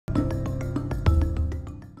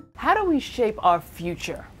How do we shape our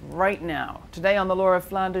future right now? Today on the Laura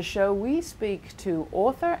Flanders Show, we speak to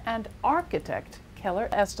author and architect Keller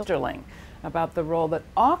Easterling about the role that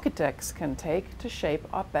architects can take to shape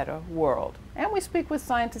a better world. And we speak with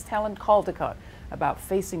scientist Helen Caldicott about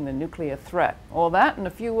facing the nuclear threat. All that and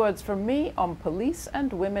a few words from me on police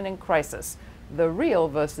and women in crisis, the real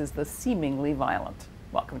versus the seemingly violent.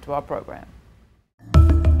 Welcome to our program.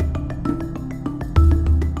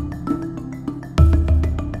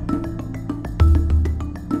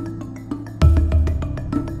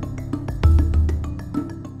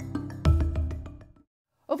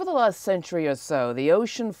 Over the last century or so, the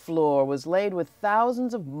ocean floor was laid with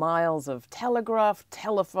thousands of miles of telegraph,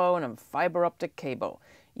 telephone, and fiber optic cable.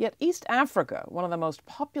 Yet East Africa, one of the most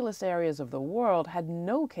populous areas of the world, had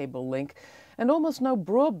no cable link and almost no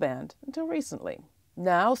broadband until recently.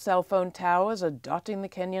 Now, cell phone towers are dotting the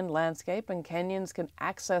Kenyan landscape, and Kenyans can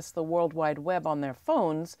access the World Wide Web on their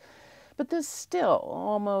phones. But there's still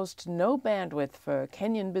almost no bandwidth for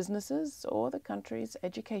Kenyan businesses or the country's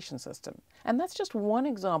education system. And that's just one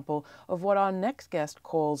example of what our next guest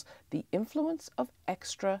calls the influence of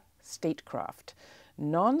extra statecraft.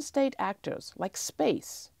 Non-state actors, like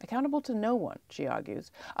space, accountable to no one, she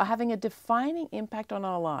argues, are having a defining impact on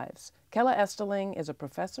our lives. Keller Easterling is a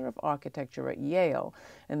professor of architecture at Yale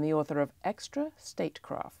and the author of Extra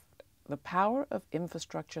Statecraft: The Power of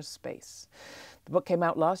Infrastructure Space. The book came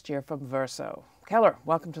out last year from Verso. Keller,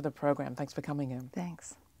 welcome to the program. Thanks for coming in.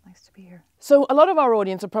 Thanks. Nice to be here. So a lot of our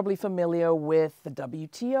audience are probably familiar with the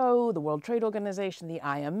WTO, the World Trade Organization, the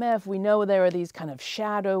IMF. We know there are these kind of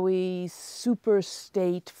shadowy, super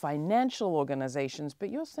state financial organizations, but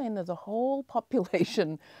you're saying there's a whole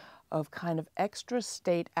population of kind of extra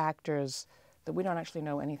state actors that we don't actually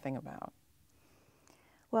know anything about.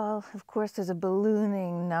 Well, of course, there's a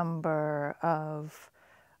ballooning number of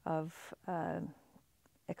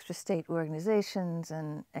extra state organizations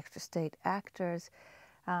and extra state actors.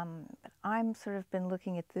 But I'm sort of been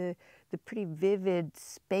looking at the pretty vivid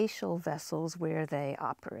spatial vessels where they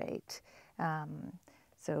operate.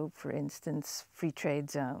 So, for instance, free trade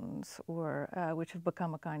zones, or which have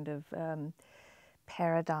become a kind of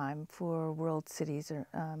paradigm for world cities.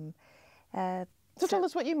 So tell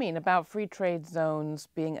us what you mean about free trade zones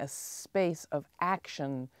being a space of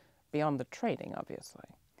action beyond the trading, obviously.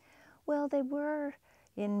 Well, they were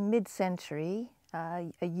in mid-century,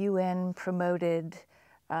 a UN-promoted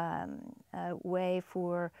way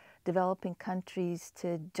for developing countries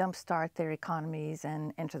to jumpstart their economies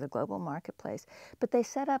and enter the global marketplace. But they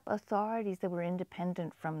set up authorities that were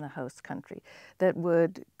independent from the host country, that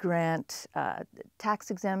would grant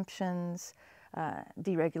tax exemptions,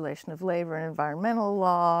 deregulation of labor and environmental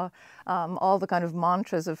law, all the kind of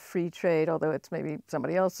mantras of free trade, although it's maybe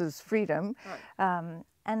somebody else's freedom. Right.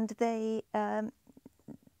 And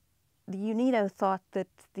the UNIDO thought that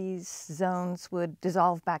these zones would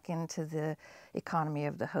dissolve back into the economy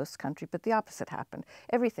of the host country, but the opposite happened.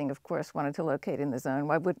 Everything, of course, wanted to locate in the zone.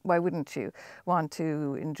 Why wouldn't you want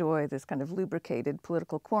to enjoy this kind of lubricated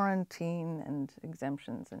political quarantine and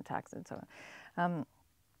exemptions and taxes and so on?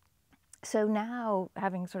 So now,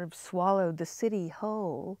 having sort of swallowed the city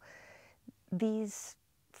whole, these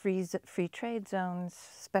free trade zones,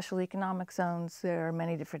 special economic zones, there are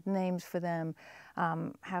many different names for them,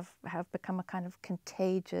 have become a kind of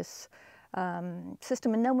contagious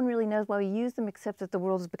system, and no one really knows why we use them, except that the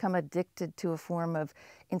world has become addicted to a form of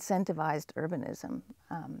incentivized urbanism.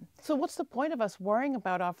 So what's the point of us worrying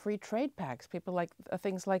about our free trade pacts? People like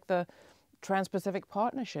things like the Trans-Pacific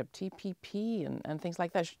Partnership, TPP, and things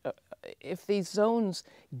like that. If these zones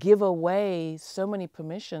give away so many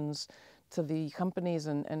permissions to the companies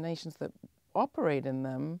and nations that operate in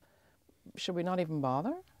them, should we not even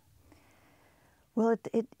bother? Well,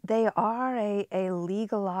 they are a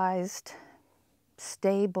legalized,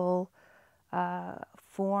 stable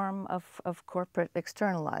form of corporate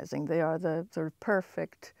externalizing. They are the sort of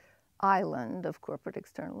perfect island of corporate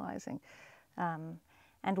externalizing.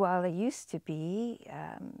 And while they used to be,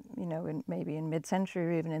 maybe in mid-century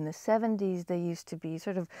or even in the 70s, they used to be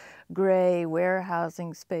sort of gray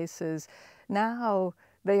warehousing spaces. Now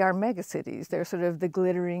they are megacities. They're sort of the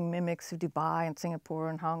glittering mimics of Dubai and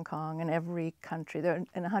Singapore and Hong Kong and every country. They're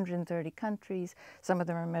in 130 countries. Some of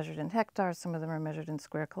them are measured in hectares, some of them are measured in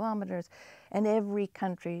square kilometers. And every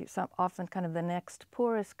country, often kind of the next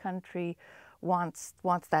poorest country, wants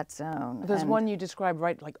that zone. There's one you described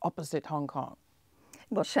right like opposite Hong Kong.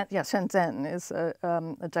 Well, Shenzhen is a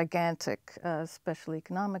gigantic special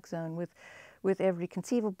economic zone with every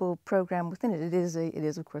conceivable program within it. It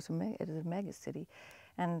is of course a mega city,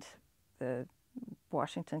 and the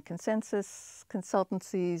Washington Consensus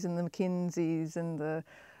consultancies and the McKinseys and the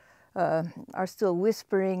are still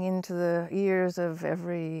whispering into the ears of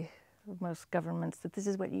most governments that this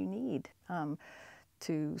is what you need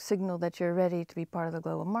to signal that you're ready to be part of the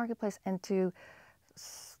global marketplace and to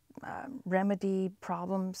remedy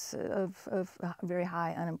problems of very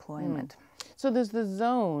high unemployment. So there's the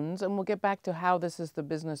zones, and we'll get back to how this is the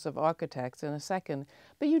business of architects in a second.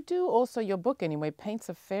 But you do also, your book anyway, paints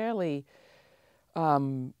a fairly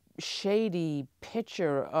shady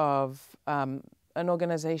picture of an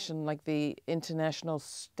organization like the International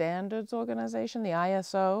Standards Organization, the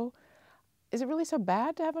ISO. Is it really so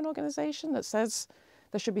bad to have an organization that says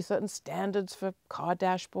there should be certain standards for car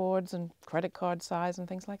dashboards and credit card size and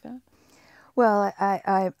things like that? Well,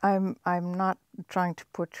 I'm not trying to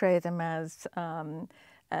portray them as a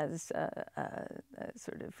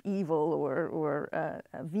sort of evil or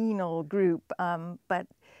a venal group, but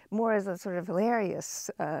more as a sort of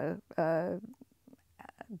hilarious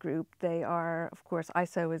group. They are, of course,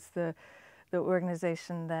 ISO is the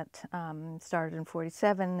organization that started in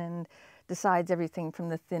 '47 and decides everything from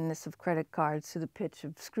the thinness of credit cards to the pitch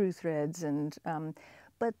of screw threads. And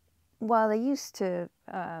but while they used to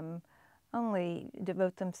only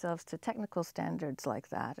devote themselves to technical standards like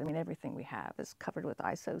that, I mean, everything we have is covered with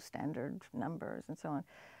ISO standard numbers and so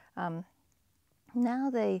on. Now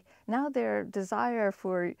their desire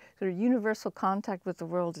for sort of universal contact with the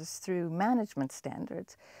world is through management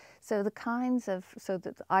standards. So the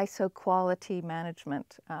ISO quality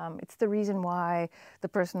management, it's the reason why the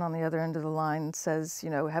person on the other end of the line says,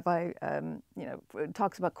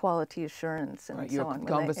 talks about quality assurance and right, so on. Your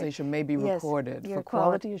conversation may be recorded for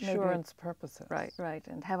quality assurance purposes. Right, right.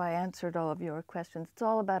 And have I answered all of your questions? It's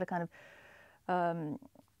all about a kind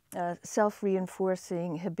of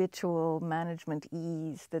self-reinforcing habitual management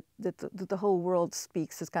ease that the whole world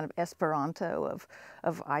speaks as kind of Esperanto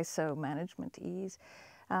of ISO management ease.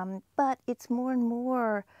 But it's more and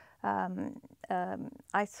more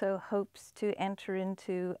ISO hopes to enter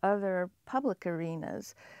into other public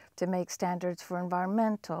arenas to make standards for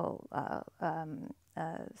environmental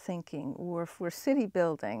thinking or for city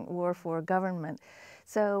building or for government.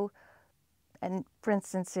 So, and for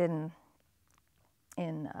instance,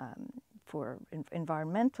 for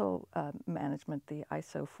environmental management, the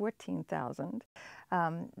ISO 14000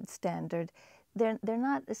 standard, they're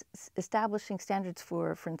not establishing standards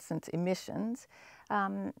for instance, emissions.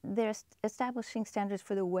 They're establishing standards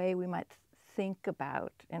for the way we might think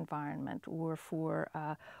about environment or for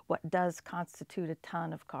what does constitute a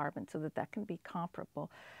ton of carbon so that can be comparable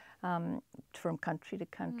from country to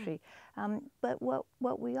country. But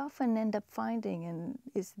what we often end up finding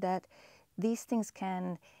is that these things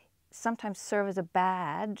can sometimes serve as a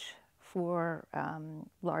badge for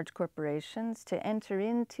large corporations to enter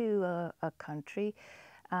into a country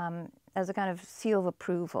as a kind of seal of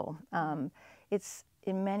approval. It's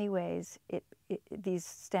in many ways, these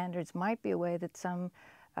standards might be a way that some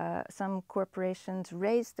corporations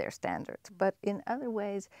raise their standards, but in other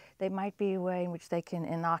ways, they might be a way in which they can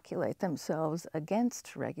inoculate themselves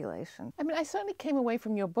against regulation. I mean, I certainly came away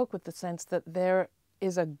from your book with the sense that there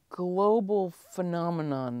is a global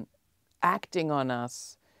phenomenon acting on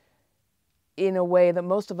us in a way that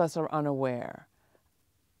most of us are unaware.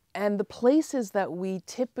 And the places that we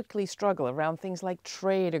typically struggle around things like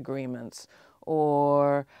trade agreements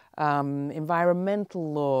or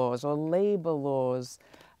environmental laws or labor laws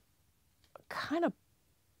kind of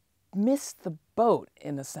miss the boat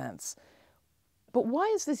in a sense. But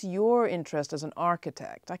why is this your interest as an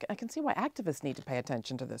architect? I can see why activists need to pay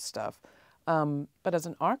attention to this stuff. But as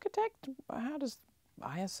an architect, how does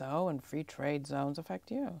ISO and free trade zones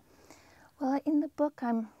affect you? Well, in the book,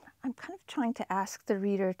 I'm kind of trying to ask the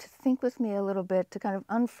reader to think with me a little bit, to kind of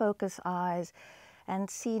unfocus eyes and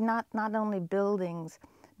see not only buildings,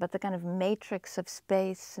 but the kind of matrix of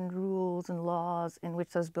space and rules and laws in which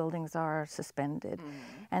those buildings are suspended.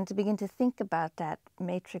 And to begin to think about that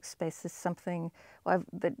matrix space as something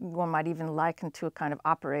that one might even liken to a kind of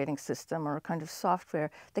operating system or a kind of software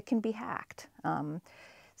that can be hacked.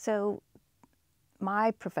 So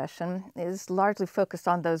my profession is largely focused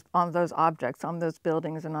on those objects, on those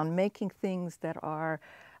buildings, and on making things that are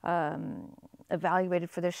evaluated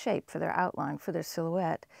for their shape, for their outline, for their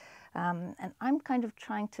silhouette. And I'm kind of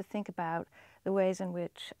trying to think about the ways in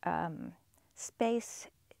which space,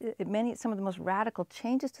 some of the most radical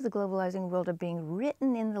changes to the globalizing world are being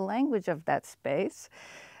written in the language of that space.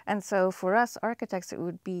 And so for us architects, it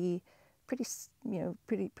would be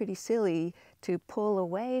pretty silly to pull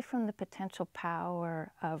away from the potential power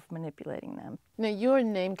of manipulating them. Now, your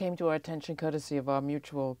name came to our attention courtesy of our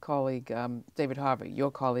mutual colleague, David Harvey,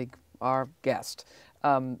 your colleague, our guest.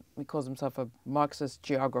 He calls himself a Marxist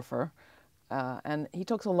geographer. and he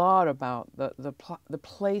talks a lot about the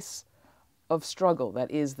place of struggle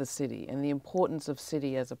that is the city and the importance of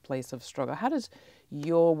city as a place of struggle. How does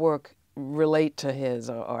your work relate to his,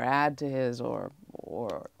 or add to his, or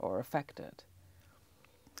affect it?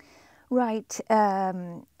 Right.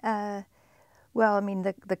 Well, I mean,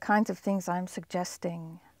 the kinds of things I'm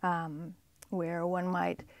suggesting, where one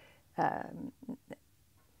might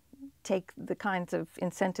take the kinds of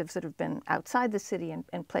incentives that have been outside the city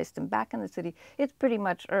and place them back in the city, it's pretty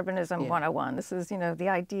much urbanism 101. This is, the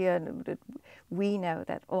idea that we know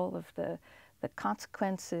that all of the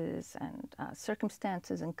consequences and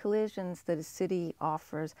circumstances and collisions that a city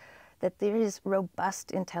offers, that there is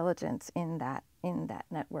robust intelligence in that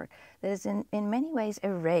network that is in many ways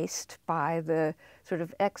erased by the sort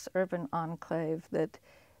of ex-urban enclave that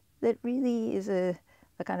really is a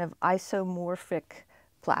kind of isomorphic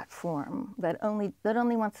platform that only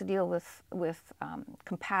wants to deal with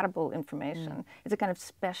compatible information. It's a kind of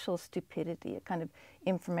special stupidity, a kind of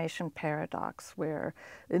information paradox where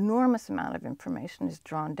an enormous amount of information is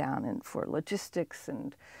drawn down for logistics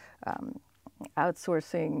and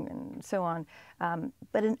outsourcing and so on,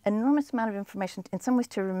 but an enormous amount of information in some ways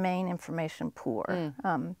to remain information poor.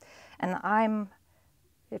 And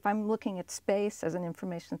if I'm looking at space as an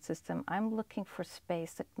information system, I'm looking for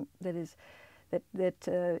space that is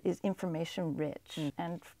information rich,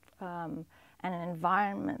 and an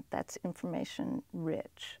environment that's information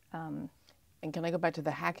rich. And can I go back to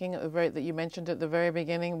the hacking that you mentioned at the very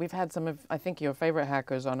beginning? We've had some of, I think, your favorite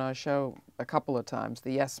hackers on our show a couple of times,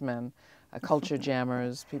 the yes men, culture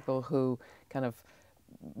jammers, people who kind of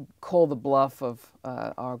call the bluff of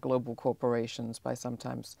our global corporations by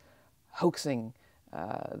sometimes hoaxing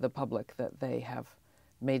the public that they have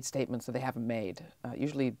made statements that they haven't made,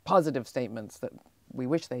 usually positive statements that we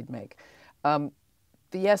wish they'd make. The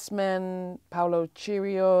yes men, Paulo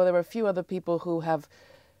Chirio, there were a few other people who have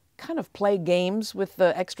kind of played games with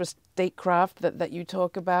the extra statecraft that you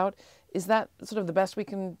talk about. Is that sort of the best we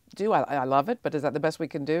can do? I love it, but is that the best we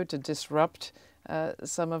can do to disrupt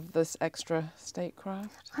some of this extra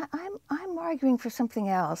statecraft? I'm arguing for something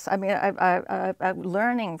else. I mean, I'm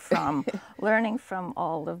learning from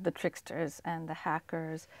all of the tricksters and the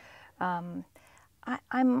hackers. I'm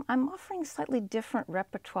offering slightly different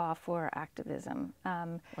repertoire for activism.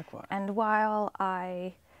 Like what? And while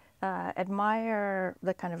I admire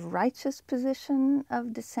the kind of righteous position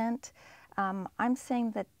of dissent, I'm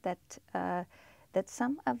saying that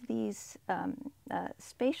some of these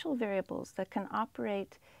spatial variables that can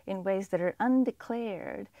operate in ways that are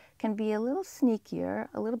undeclared can be a little sneakier,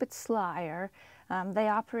 a little bit slyer. They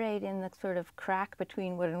operate in the sort of crack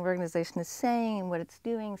between what an organization is saying and what it's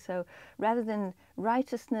doing. So rather than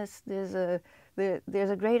righteousness, there's a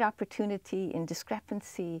great opportunity in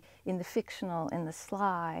discrepancy, in the fictional, in the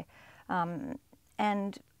sly.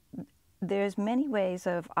 And there's many ways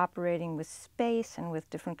of operating with space and with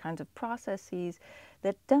different kinds of processes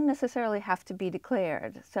that don't necessarily have to be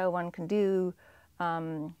declared. So one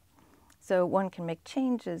can make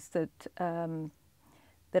changes that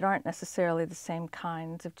aren't necessarily the same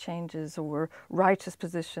kinds of changes or righteous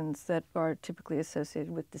positions that are typically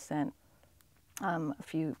associated with dissent. A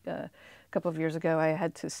couple of years ago, I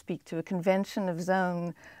had to speak to a convention of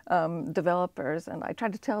zone developers, and I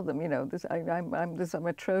tried to tell them, I'm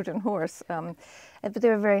a Trojan horse, but they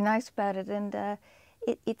were very nice about it. And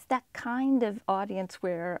it's that kind of audience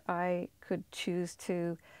where I could choose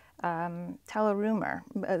to tell a rumor,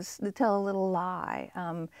 to tell a little lie,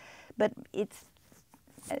 but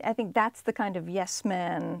I think that's the kind of yes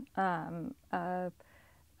man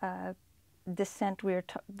dissent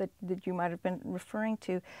that you might have been referring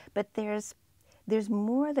to, but there's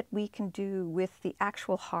more that we can do with the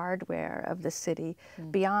actual hardware of the city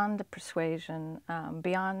beyond the persuasion,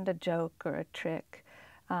 beyond a joke or a trick.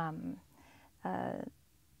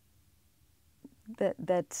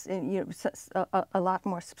 That's a lot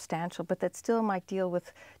more substantial, but that still might deal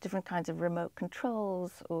with different kinds of remote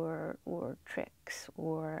controls or tricks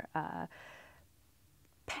or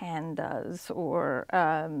pandas or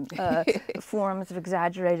forms of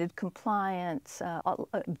exaggerated compliance,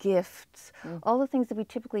 gifts, all the things that we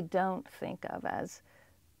typically don't think of as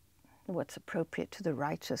what's appropriate to the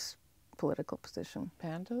righteous political position.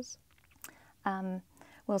 Pandas?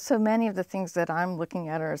 Well, so many of the things that I'm looking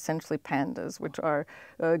at are essentially pandas, which are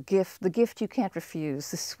the gift you can't refuse,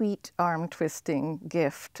 the sweet arm-twisting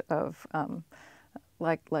gift of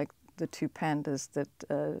like the two pandas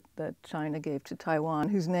that China gave to Taiwan,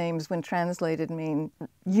 whose names, when translated, mean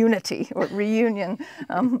unity or reunion.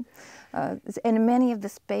 And many of the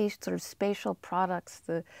spatial products,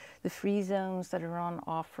 the free zones that are on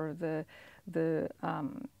offer, the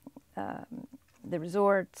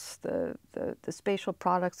resorts, the spatial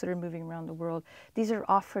products that are moving around the world, these are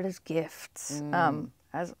offered as gifts,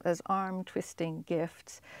 as arm-twisting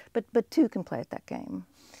gifts. But two can play at that game.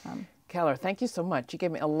 Keller, thank you so much. You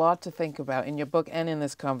gave me a lot to think about in your book and in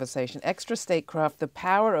this conversation. Extra Statecraft, The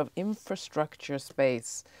Power of Infrastructure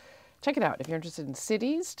Space. Check it out if you're interested in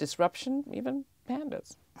cities, disruption, even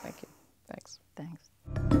pandas. Thank you. Thanks. Thanks.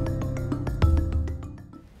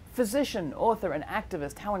 Physician, author, and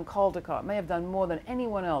activist Helen Caldicott may have done more than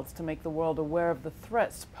anyone else to make the world aware of the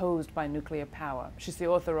threats posed by nuclear power. She's the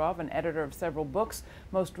author of and editor of several books,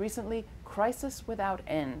 most recently Crisis Without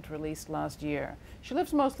End, released last year. She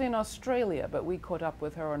lives mostly in Australia, but we caught up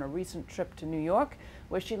with her on a recent trip to New York,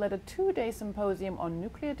 where she led a 2-day symposium on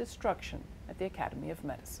nuclear destruction at the Academy of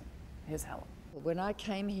Medicine. Here's Helen. When I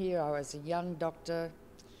came here, I was a young doctor.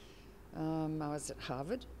 I was at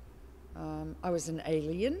Harvard. I was an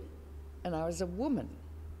alien, and I was a woman.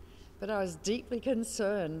 But I was deeply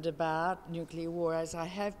concerned about nuclear war, as I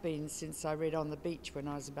have been since I read On the Beach when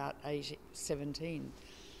I was about 17,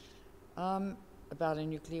 about a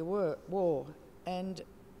nuclear war. And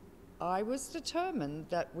I was determined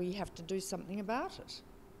that we have to do something about it.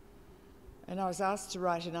 And I was asked to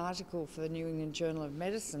write an article for the New England Journal of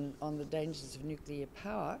Medicine on the dangers of nuclear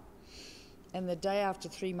power. And the day after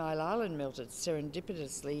 3 Mile Island melted,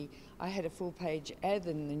 serendipitously, I had a full-page ad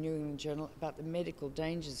in the New England Journal about the medical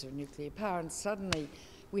dangers of nuclear power, and suddenly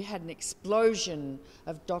we had an explosion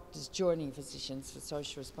of doctors joining physicians for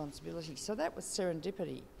social responsibility. So that was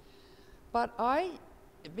serendipity. But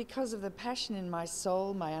because of the passion in my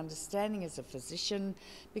soul, my understanding as a physician,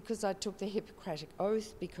 because I took the Hippocratic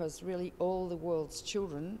Oath, because really all the world's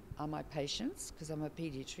children are my patients, because I'm a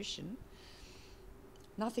paediatrician,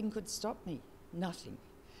 nothing could stop me, nothing.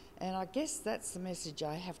 And I guess that's the message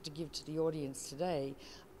I have to give to the audience today.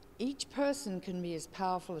 Each person can be as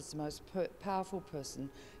powerful as the most powerful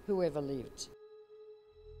person who ever lived.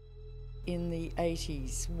 In the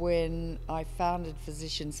 80s, when I founded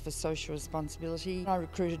Physicians for Social Responsibility, I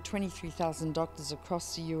recruited 23,000 doctors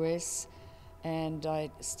across the US, and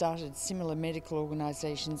I started similar medical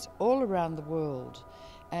organisations all around the world.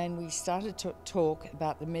 And we started to talk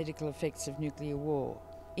about the medical effects of nuclear war.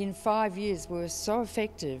 In 5 years, we were so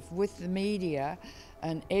effective with the media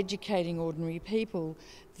and educating ordinary people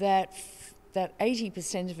that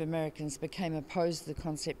 80% of Americans became opposed to the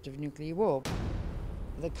concept of nuclear war.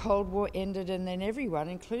 The Cold War ended, and then everyone,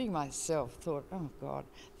 including myself, thought, oh God,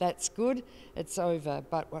 that's good, it's over.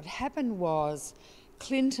 But what happened was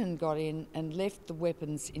Clinton got in and left the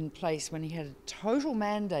weapons in place when he had a total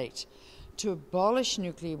mandate to abolish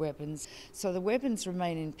nuclear weapons. So the weapons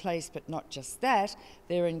remain in place, but not just that,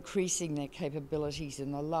 they're increasing their capabilities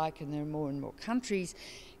and the like, and there are more and more countries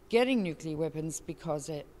getting nuclear weapons, because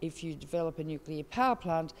if you develop a nuclear power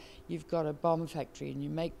plant, you've got a bomb factory and you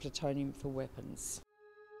make plutonium for weapons.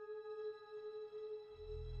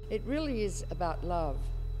 It really is about love.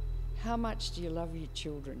 How much do you love your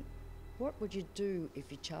children? What would you do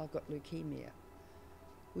if your child got leukemia?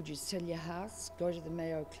 Would you sell your house, go to the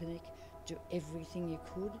Mayo Clinic, do everything you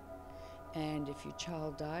could? And if your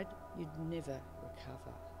child died, you'd never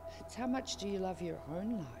recover. It's how much do you love your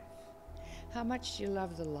own life? How much do you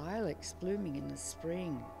love the lilacs blooming in the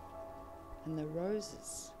spring, and the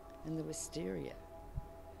roses, and the wisteria?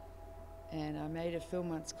 And I made a film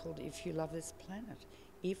once called If You Love This Planet.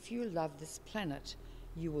 If you love this planet,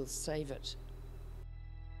 you will save it.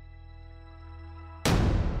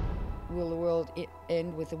 Will the world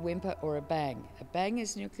end with a whimper or a bang? A bang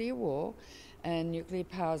is nuclear war, and nuclear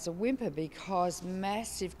power is a whimper because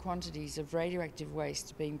massive quantities of radioactive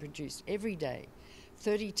waste are being produced every day,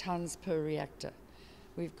 30 tonnes per reactor.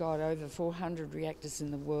 We've got over 400 reactors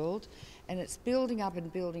in the world, and it's building up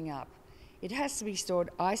and building up. It has to be stored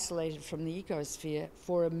isolated from the ecosphere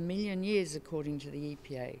for 1 million years, according to the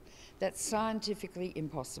EPA. That's scientifically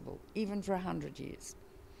impossible, even for 100 years.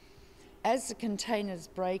 As the containers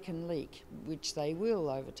break and leak, which they will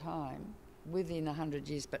over time, within 100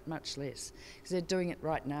 years, but much less, because they're doing it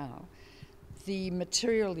right now, the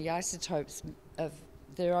material, the isotopes,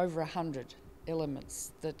 there are over 100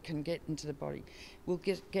 elements that can get into the body, will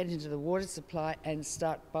get into the water supply and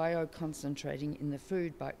start bioconcentrating in the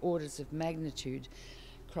food by orders of magnitude.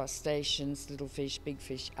 Crustaceans, little fish, big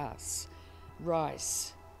fish, us.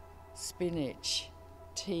 Rice, spinach,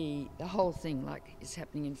 tea, the whole thing, like is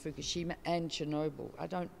happening in Fukushima and Chernobyl. I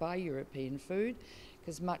don't buy European food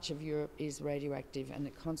because much of Europe is radioactive and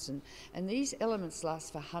a constant. And these elements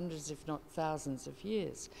last for hundreds, if not thousands of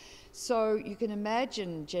years. So you can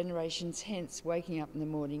imagine generations hence waking up in the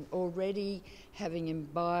morning already having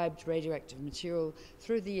imbibed radioactive material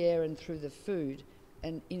through the air and through the food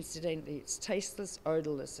and incidentally it's tasteless,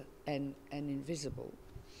 odourless and invisible.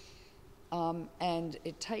 And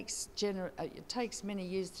it takes many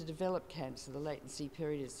years to develop cancer. The latency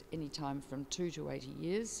period is any time from 2 to 80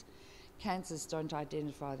 years. Cancers don't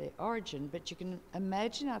identify their origin, but you can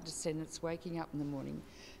imagine our descendants waking up in the morning,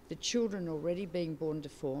 the children already being born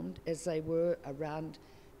deformed, as they were around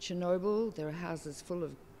Chernobyl. There are houses full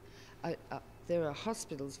of, there are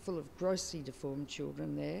hospitals full of grossly deformed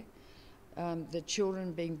children there. The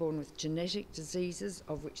children being born with genetic diseases,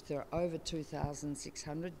 of which there are over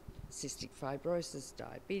 2,600, cystic fibrosis,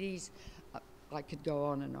 diabetes, I could go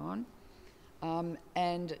on and on.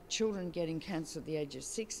 And children getting cancer at the age of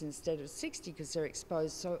 6 instead of 60 because they're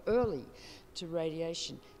exposed so early to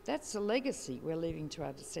radiation. That's a legacy we're leaving to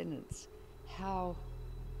our descendants. How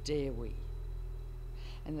dare we?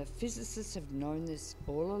 And the physicists have known this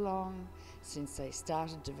all along since they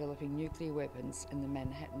started developing nuclear weapons and the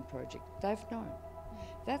Manhattan Project. They've known.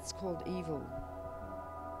 That's called evil.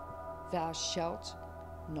 Thou shalt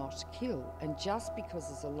not kill. And just because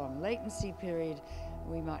there's a long latency period,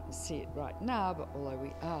 we mightn't see it right now, but although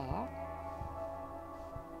we are,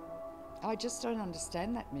 I just don't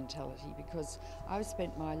understand that mentality because I've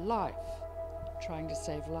spent my life trying to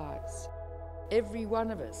save lives. Every one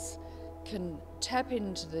of us can tap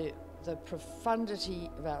into the profundity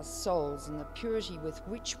of our souls and the purity with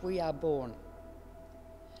which we are born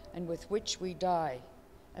and with which we die.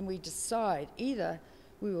 And we decide either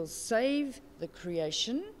we will save the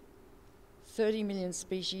creation, 30 million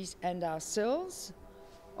species and ourselves,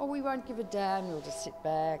 or we won't give a damn, we'll just sit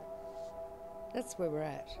back. That's where we're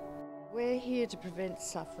at. We're here to prevent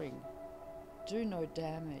suffering, do no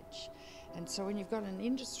damage. And so when you've got an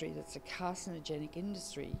industry that's a carcinogenic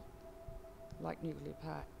industry, like nuclear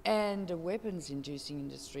power, and a weapons-inducing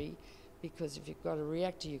industry, because if you've got a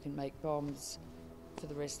reactor you can make bombs for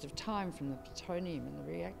the rest of time from the plutonium in the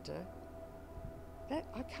reactor, that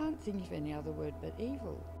I can't think of any other word but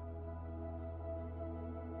evil.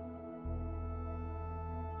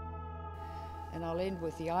 And I'll end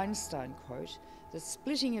with the Einstein quote, "The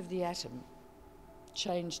splitting of the atom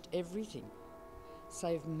changed everything,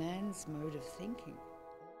 save man's mode of thinking."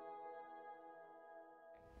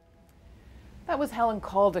 That was Helen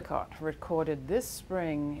Caldicott, recorded this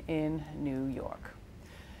spring in New York.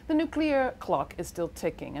 The nuclear clock is still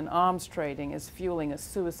ticking and arms trading is fueling a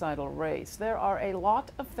suicidal race. There are a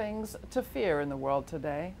lot of things to fear in the world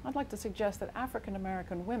today. I'd like to suggest that African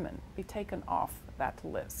American women be taken off that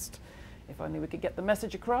list. If only we could get the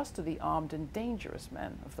message across to the armed and dangerous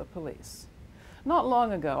men of the police. Not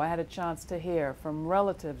long ago, I had a chance to hear from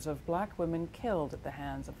relatives of black women killed at the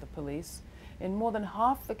hands of the police. In more than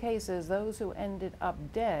half the cases, those who ended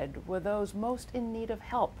up dead were those most in need of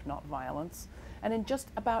help, not violence. And in just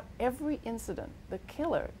about every incident, the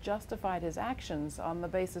killer justified his actions on the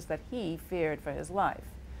basis that he feared for his life.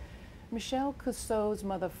 Michelle Cusseau's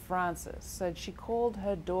mother, Frances, said she called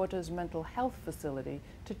her daughter's mental health facility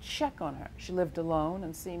to check on her. She lived alone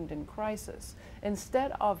and seemed in crisis.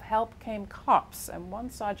 Instead of help came cops, and one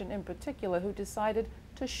sergeant in particular who decided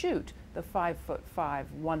to shoot the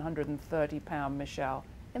 5'5", 130-pound Michelle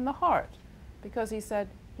in the heart because he said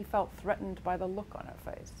he felt threatened by the look on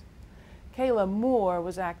her face. Kayla Moore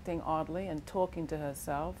was acting oddly and talking to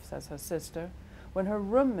herself, says her sister, when her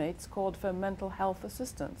roommates called for mental health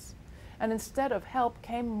assistance. And instead of help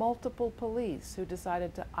came multiple police who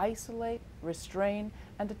decided to isolate, restrain,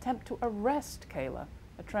 and attempt to arrest Kayla,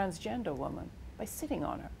 a transgender woman, by sitting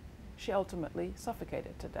on her. She ultimately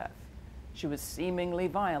suffocated to death. She was seemingly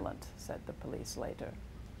violent, said the police later.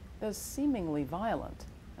 There's seemingly violent,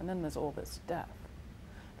 and then there's all this death.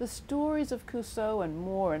 The stories of Cusseau and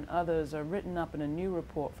Moore and others are written up in a new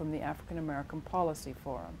report from the African American Policy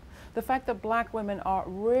Forum. The fact that black women are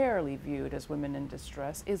rarely viewed as women in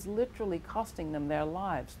distress is literally costing them their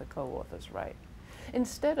lives, the co-authors write.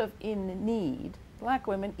 Instead of in need, black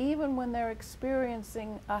women, even when they're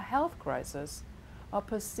experiencing a health crisis, are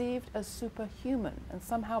perceived as superhuman and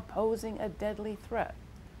somehow posing a deadly threat.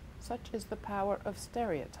 Such is the power of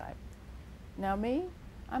stereotype. Now me,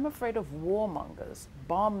 I'm afraid of warmongers,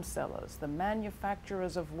 bomb sellers, the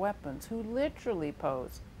manufacturers of weapons who literally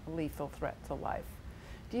pose a lethal threat to life.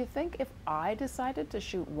 Do you think if I decided to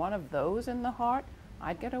shoot one of those in the heart,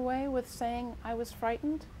 I'd get away with saying I was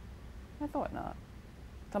frightened? I thought not.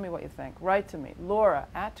 Tell me what you think. Write to me,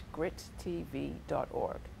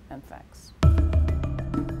 laura@grittv.org, and thanks.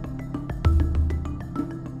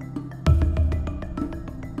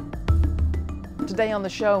 Today on the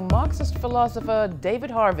show, Marxist philosopher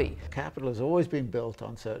David Harvey. Capital has always been built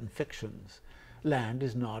on certain fictions. Land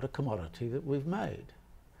is not a commodity that we've made.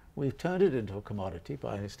 We've turned it into a commodity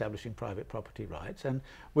by establishing private property rights, and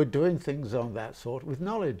we're doing things on that sort with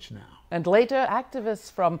knowledge now. And later,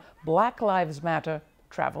 activists from Black Lives Matter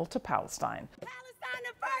travel to Palestine. Palestine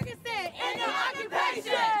to Ferguson, in the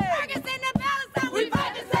occupation. Ferguson to Palestine, we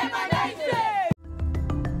fight to save our nation.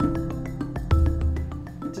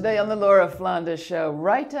 Today on the Laura Flanders Show,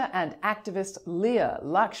 writer and activist Leah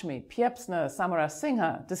Lakshmi Piepzna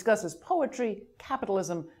Samarasinghe discusses poetry,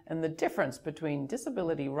 capitalism, and the difference between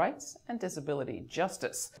disability rights and disability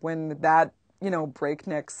justice. When that,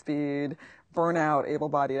 breakneck speed, burnout,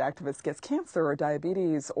 able-bodied activist gets cancer or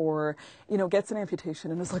diabetes or, gets an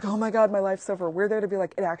amputation and is like, oh my God, my life's over. We're there to be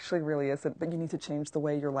like, it actually really isn't, but you need to change the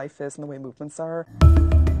way your life is and the way movements are.